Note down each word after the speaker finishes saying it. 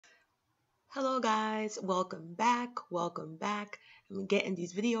Hello guys, welcome back, welcome back. I'm getting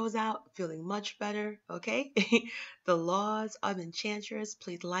these videos out, feeling much better, okay? The Laws of Enchantress,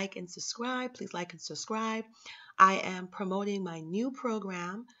 please like and subscribe, please like and subscribe. I am promoting my new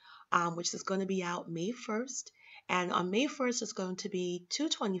program, which is going to be out May 1st. And on May 1st, it's going to be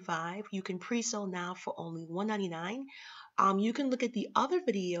 $225. You can pre-sale now for only $199. You can look at the other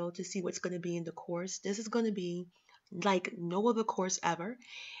video to see what's going to be in the course. This is going to be like no other course ever.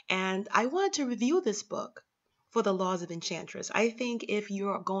 And I wanted to review this book for the Laws of Enchantress. I think if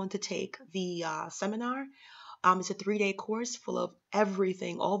you're going to take the seminar, it's a 3-day course full of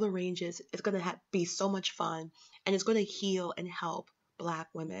everything, all the ranges. It's going to be so much fun, and it's going to heal and help Black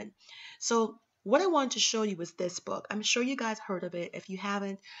women. So what I wanted to show you was this book. I'm sure you guys heard of it. If you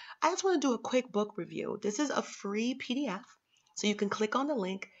haven't, I just want to do a quick book review. This is a free PDF, so you can click on the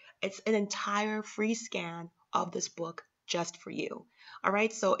link. It's an entire free scan of this book just for you. All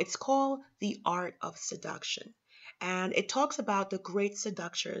right, so it's called The Art of Seduction, and it talks about the great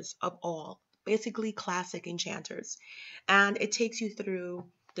seducers of all, basically classic enchanters, and it takes you through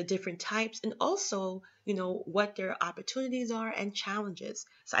the different types and also, what their opportunities are and challenges.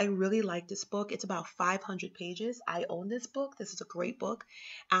 So I really like this book. It's about 500 pages. I own this book. This is a great book,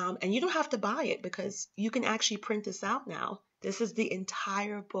 and you don't have to buy it because you can actually print this out now. This is the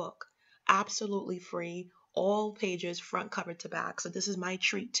entire book, absolutely free, all pages front cover to back. So this is my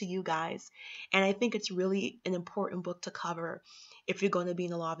treat to you guys. And I think it's really an important book to cover if you're going to be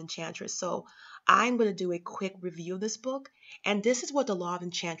in the Law of Enchantress. So I'm going to do a quick review of this book. And this is what the Law of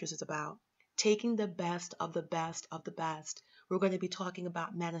Enchantress is about. Taking the best of the best of the best. We're going to be talking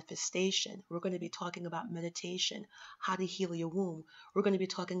about manifestation. We're going to be talking about meditation, how to heal your womb. We're going to be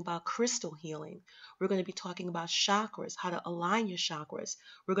talking about crystal healing. We're going to be talking about chakras, how to align your chakras.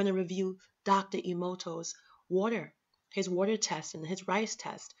 We're going to review Dr. Emoto's his water test and his rice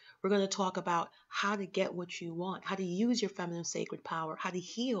test. We're going to talk about how to get what you want, how to use your feminine sacred power, how to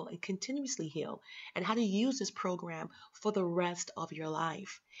heal and continuously heal, and how to use this program for the rest of your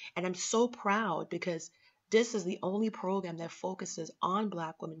life. And I'm so proud because this is the only program that focuses on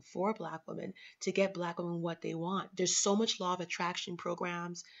Black women for Black women to get Black women what they want. There's so much law of attraction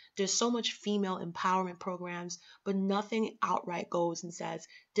programs. There's so much female empowerment programs, but nothing outright goes and says,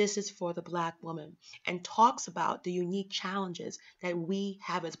 this is for the Black woman, and talks about the unique challenges that we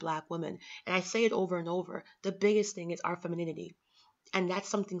have as Black women. And I say it over and over, the biggest thing is our femininity. And that's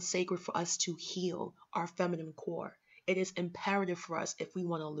something sacred for us to heal, our feminine core. It is imperative for us if we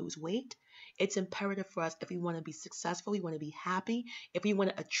want to lose weight. It's imperative for us if we want to be successful, we want to be happy, if we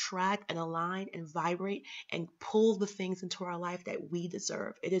want to attract and align and vibrate and pull the things into our life that we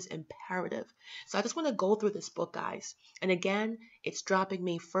deserve. It is imperative. So I just want to go through this book, guys. And again, it's dropping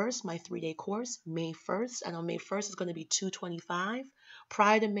May 1st, my 3-day course, May 1st. And on May 1st, it's going to be $225.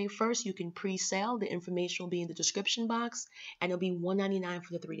 Prior to May 1st, you can pre-sale. The information will be in the description box, and it'll be $199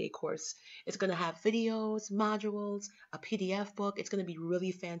 for the 3-day course. It's going to have videos, modules, a PDF book. It's going to be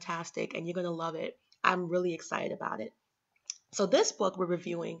really fantastic, and you're going to love it. I'm really excited about it. So this book we're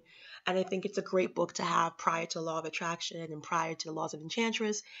reviewing, and I think it's a great book to have prior to Law of Attraction and prior to the Laws of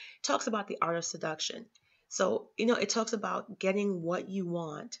Enchantress, talks about the art of seduction. So, it talks about getting what you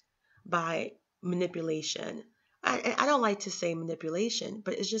want by manipulation. I don't like to say manipulation,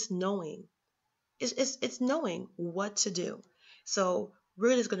 but it's just knowing. It's knowing what to do. So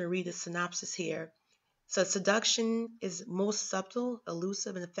we're just going to read the synopsis here. So seduction is most subtle,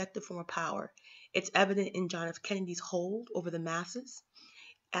 elusive, and effective form of power. It's evident in John F. Kennedy's hold over the masses,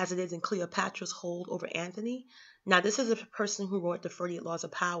 as it is in Cleopatra's hold over Antony. Now, this is a person who wrote the 48 Laws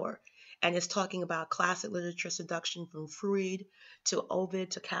of Power, and is talking about classic literature seduction from Freud to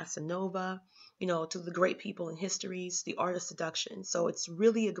Ovid to Casanova, to the great people in histories, The Art of Seduction. So it's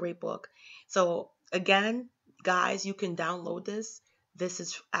really a great book. So again, guys, you can download this. This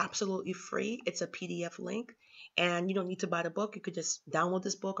is absolutely free. It's a PDF link, and you don't need to buy the book. You could just download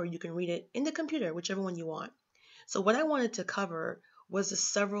this book, or you can read it in the computer, whichever one you want. So what I wanted to cover was the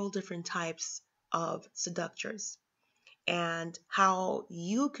several different types of seductors and how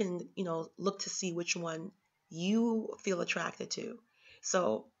you can, look to see which one you feel attracted to.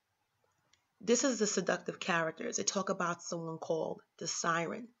 So this is the seductive characters. They talk about someone called the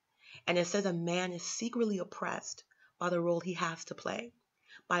siren, and it says a man is secretly oppressed by the role he has to play,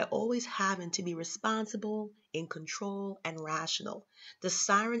 by always having to be responsible, in control, and rational. The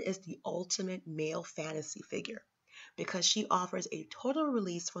siren is the ultimate male fantasy figure because she offers a total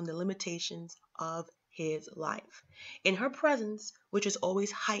release from the limitations of his life. In her presence, which is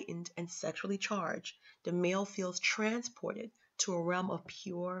always heightened and sexually charged, the male feels transported to a realm of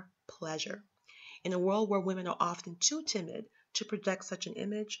pure pleasure. In a world where women are often too timid to project such an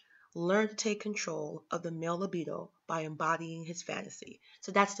image, learn to take control of the male libido by embodying his fantasy.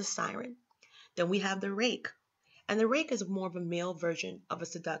 So that's the siren. Then we have the rake. And the rake is more of a male version of a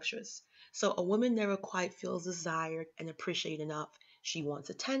seductress. So a woman never quite feels desired and appreciated enough. She wants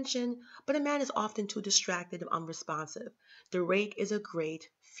attention, but a man is often too distracted and unresponsive. The rake is a great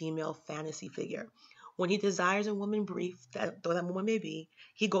female fantasy figure. When he desires a woman brief, though that woman may be,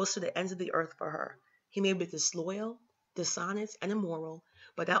 he goes to the ends of the earth for her. He may be disloyal, dishonest, and immoral,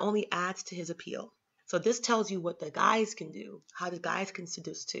 but that only adds to his appeal. So this tells you what the guys can do, how the guys can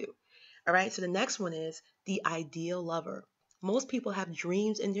seduce too. All right, so the next one is the ideal lover. Most people have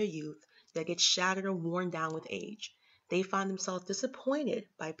dreams in their youth that get shattered or worn down with age. They find themselves disappointed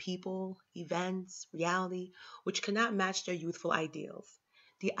by people, events, reality, which cannot match their youthful ideals.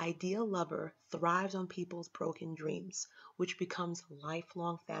 The ideal lover thrives on people's broken dreams, which becomes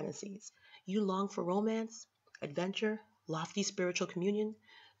lifelong fantasies. You long for romance, adventure, lofty spiritual communion.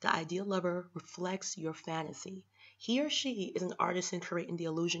 The ideal lover reflects your fantasy. He or she is an artist in creating the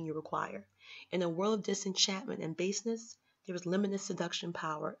illusion you require. In a world of disenchantment and baseness, there is limitless seduction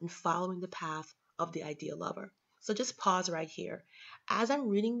power in following the path of the ideal lover. So just pause right here. As I'm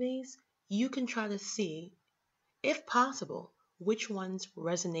reading these, you can try to see, if possible, which ones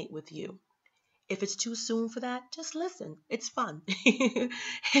resonate with you. If it's too soon for that, just listen. It's fun.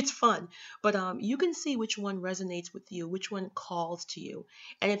 It's fun. But you can see which one resonates with you, which one calls to you.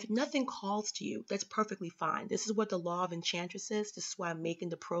 And if nothing calls to you, that's perfectly fine. This is what the Law of Enchantress is. This is why I'm making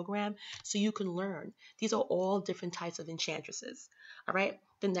the program, so you can learn. These are all different types of enchantresses. All right?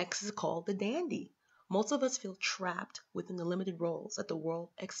 The next is called the dandy. Most of us feel trapped within the limited roles that the world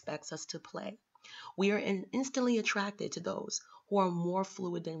expects us to play. We are instantly attracted to those who are more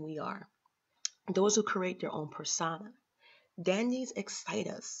fluid than we are, those who create their own persona. Dandies excite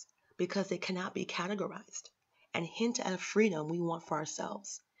us because they cannot be categorized and hint at a freedom we want for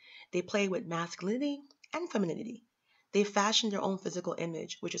ourselves. They play with masculinity and femininity. They fashion their own physical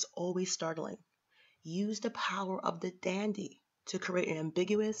image, which is always startling. Use the power of the dandy to create an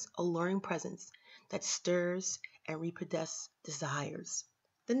ambiguous, alluring presence that stirs and reproduces desires.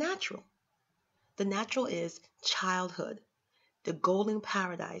 The natural. The natural is childhood, the golden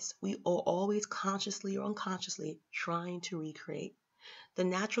paradise we are always consciously or unconsciously trying to recreate. The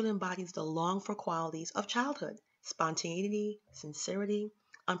natural embodies the longed for qualities of childhood: spontaneity, sincerity,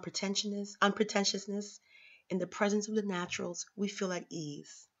 unpretentiousness. In the presence of the naturals, we feel at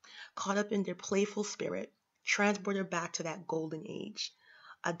ease, caught up in their playful spirit, transported back to that golden age.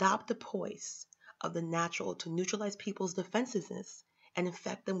 Adopt the poise of the natural to neutralize people's defensiveness and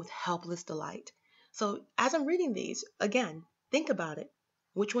infect them with helpless delight. So as I'm reading these, again, think about it.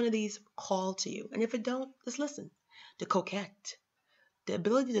 Which one of these call to you? And if it don't, just listen. The coquette. The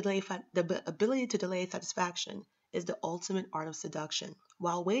ability to delay satisfaction is the ultimate art of seduction.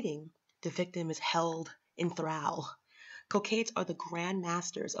 While waiting, the victim is held in thrall. Coquettes are the grand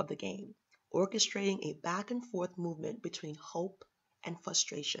masters of the game, orchestrating a back and forth movement between hope and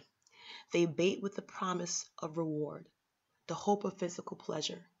frustration. They bait with the promise of reward, the hope of physical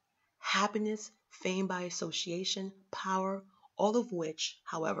pleasure, happiness, fame by association, power, all of which,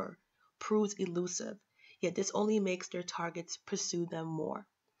 however, proves elusive, yet this only makes their targets pursue them more.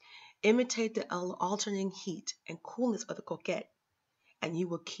 Imitate the alternating heat and coolness of the coquette, and you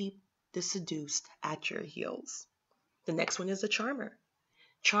will keep the seduced at your heels. The next one is the charmer.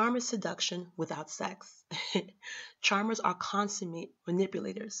 Charm is seduction without sex. Charmers are consummate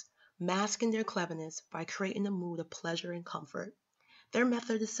manipulators, masking their cleverness by creating a mood of pleasure and comfort. Their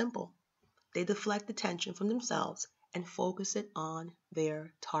method is simple. They deflect attention from themselves and focus it on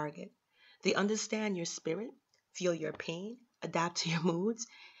their target. They understand your spirit, feel your pain, adapt to your moods.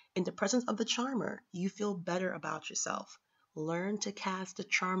 In the presence of the charmer, you feel better about yourself. Learn to cast the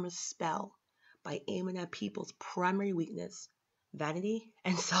charmer's spell by aiming at people's primary weakness: vanity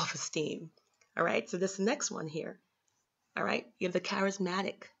and self-esteem. All right, so this next one here. All right, you have the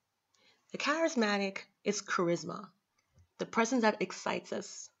charismatic. The charismatic is charisma, the presence that excites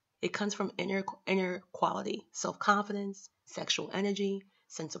us. It comes from inner quality, self-confidence, sexual energy,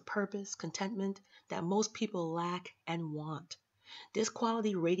 sense of purpose, contentment that most people lack and want. This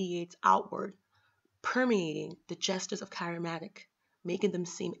quality radiates outward, permeating the gestures of charismatic, making them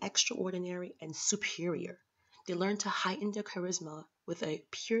seem extraordinary and superior. They learn to heighten their charisma with a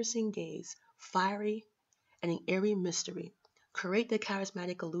piercing gaze, fiery and an eerie mystery. Create the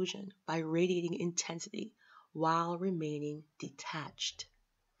charismatic illusion by radiating intensity while remaining detached.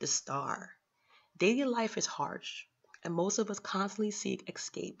 The star. Daily life is harsh, and most of us constantly seek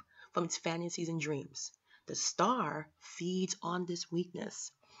escape from its fantasies and dreams. The star feeds on this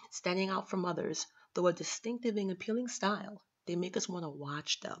weakness, standing out from others, though a distinctive and appealing style. They make us want to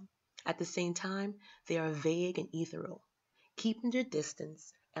watch them. At the same time, they are vague and ethereal, keeping their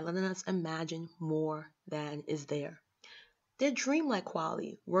distance and letting us imagine more than is there. Their dreamlike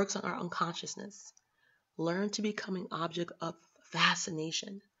quality works on our unconsciousness. Learn to become an object of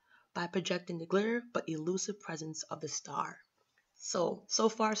fascination by projecting the glitter but elusive presence of the star. So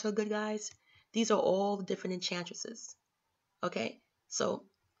far so good, guys. These are all the different enchantresses. Okay? So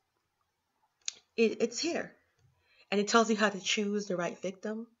it's here. And it tells you how to choose the right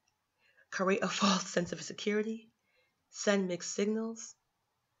victim, create a false sense of security, send mixed signals,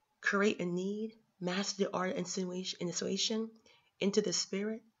 create a need, master the art of insinuation into the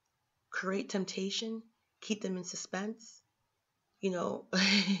spirit, create temptation, keep them in suspense. You know,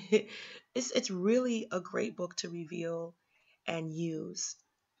 it's really a great book to reveal and use.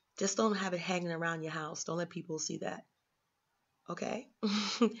 Just don't have it hanging around your house. Don't let people see that. Okay?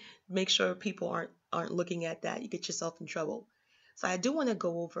 Make sure people aren't looking at that. You get yourself in trouble. So I do want to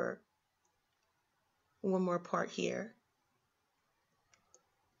go over one more part here.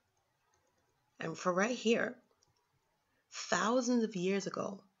 And for right here, thousands of years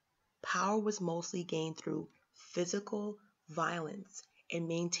ago, power was mostly gained through physical violence and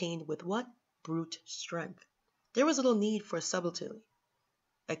maintained with what? Brute strength. There was little need for subtlety.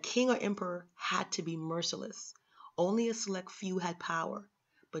 A king or emperor had to be merciless. Only a select few had power,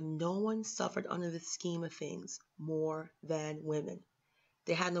 but no one suffered under the scheme of things more than women.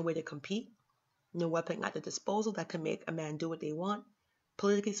 They had no way to compete, no weapon at their disposal that could make a man do what they want,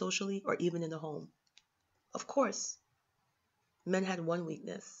 politically, socially, or even in the home. Of course, men had one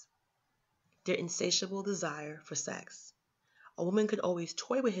weakness: their insatiable desire for sex. A woman could always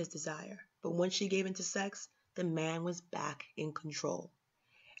toy with his desire, but once she gave in to sex, the man was back in control.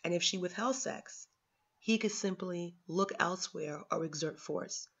 And if she withheld sex, he could simply look elsewhere or exert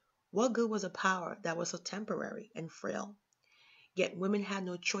force. What good was a power that was so temporary and frail? Yet women had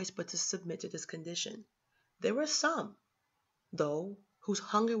no choice but to submit to this condition. There were some, though, whose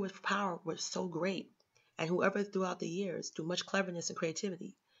hunger with power was so great, and whoever throughout the years, through much cleverness and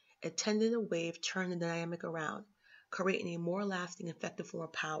creativity, attended a wave turned the dynamic around, creating a more lasting, effective form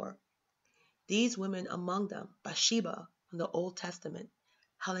of power. These women, among them Bathsheba from the Old Testament,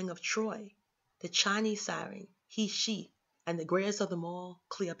 Helen of Troy, the Chinese siren, he, she, and the greatest of them all,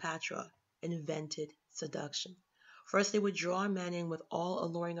 Cleopatra, invented seduction. First, they would draw a man in with all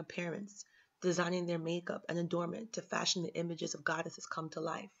alluring appearance, designing their makeup and adornment to fashion the images of goddesses come to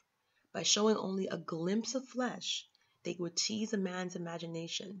life. By showing only a glimpse of flesh, they would tease a man's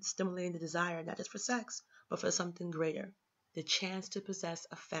imagination, stimulating the desire not just for sex, but for something greater, the chance to possess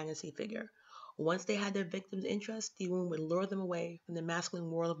a fantasy figure. Once they had their victim's interest, the woman would lure them away from the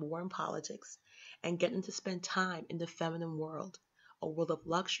masculine world of war and politics and get them to spend time in the feminine world, a world of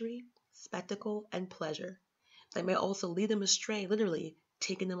luxury, spectacle, and pleasure. They may also lead them astray, literally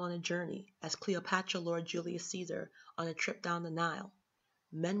taking them on a journey, as Cleopatra lured Julius Caesar on a trip down the Nile.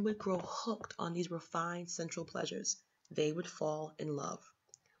 Men would grow hooked on these refined sensual pleasures. They would fall in love.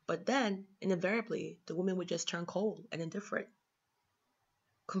 But then, invariably, the women would just turn cold and indifferent,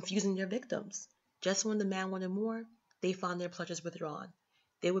 confusing their victims. Just when the man wanted more, they found their pleasures withdrawn.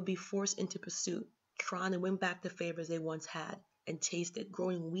 They would be forced into pursuit, trying to win back the favors they once had and tasted,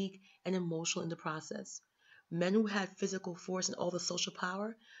 growing weak and emotional in the process. Men who had physical force and all the social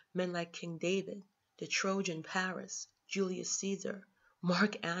power, men like King David, the Trojan Paris, Julius Caesar,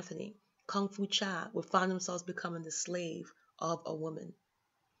 Mark Antony, Kung Fu Cha, would find themselves becoming the slave of a woman.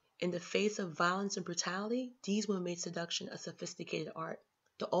 In the face of violence and brutality, these women made seduction a sophisticated art,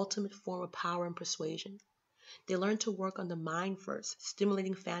 the ultimate form of power and persuasion. They learned to work on the mind first,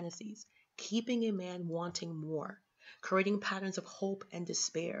 stimulating fantasies, keeping a man wanting more, creating patterns of hope and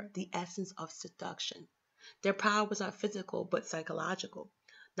despair, the essence of seduction. Their power was not physical but psychological,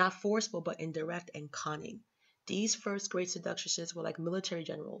 not forceful but indirect and cunning. These first great seductresses were like military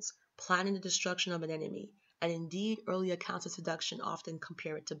generals, planning the destruction of an enemy, and indeed early accounts of seduction often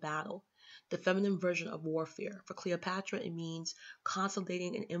compare it to battle, the feminine version of warfare. For Cleopatra, it means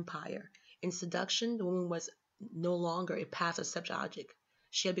consolidating an empire. In seduction, the woman was no longer a passive subject object.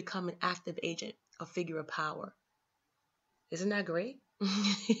 She had become an active agent, a figure of power. Isn't that great?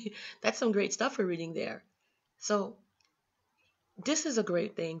 That's some great stuff we're reading there. So this is a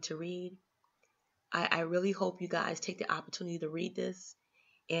great thing to read. I really hope you guys take the opportunity to read this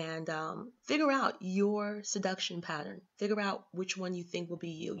and figure out your seduction pattern. Figure out which one you think will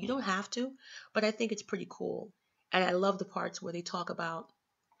be you. You don't have to, but I think it's pretty cool. And I love the parts where they talk about,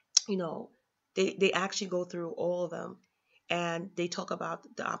 they actually go through all of them and they talk about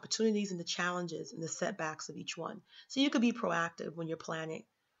the opportunities and the challenges and the setbacks of each one. So you could be proactive when you're planning.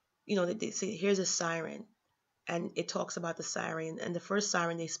 They say, here's a siren. and it talks about the siren. And the first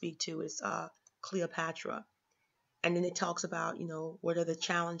siren they speak to is Cleopatra. And then it talks about, what are the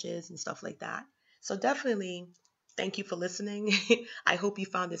challenges and stuff like that. So definitely, thank you for listening. I hope you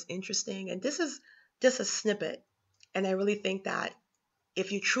found this interesting. And this is just a snippet. And I really think that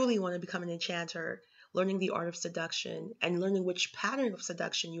if you truly want to become an enchanter, learning the art of seduction and learning which pattern of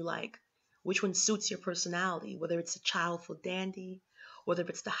seduction you like, which one suits your personality, whether it's a childful dandy, whether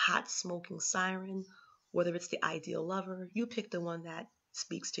it's the hot smoking siren, whether it's the ideal lover, you pick the one that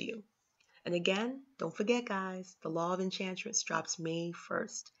speaks to you. And again, don't forget, guys, the Law of Enchantress drops May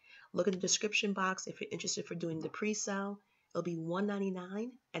 1st. Look in the description box if you're interested for doing the pre-sale. It'll be $199,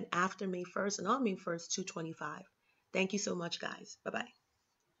 and after May 1st and on May 1st, $225. Thank you so much, guys. Bye-bye.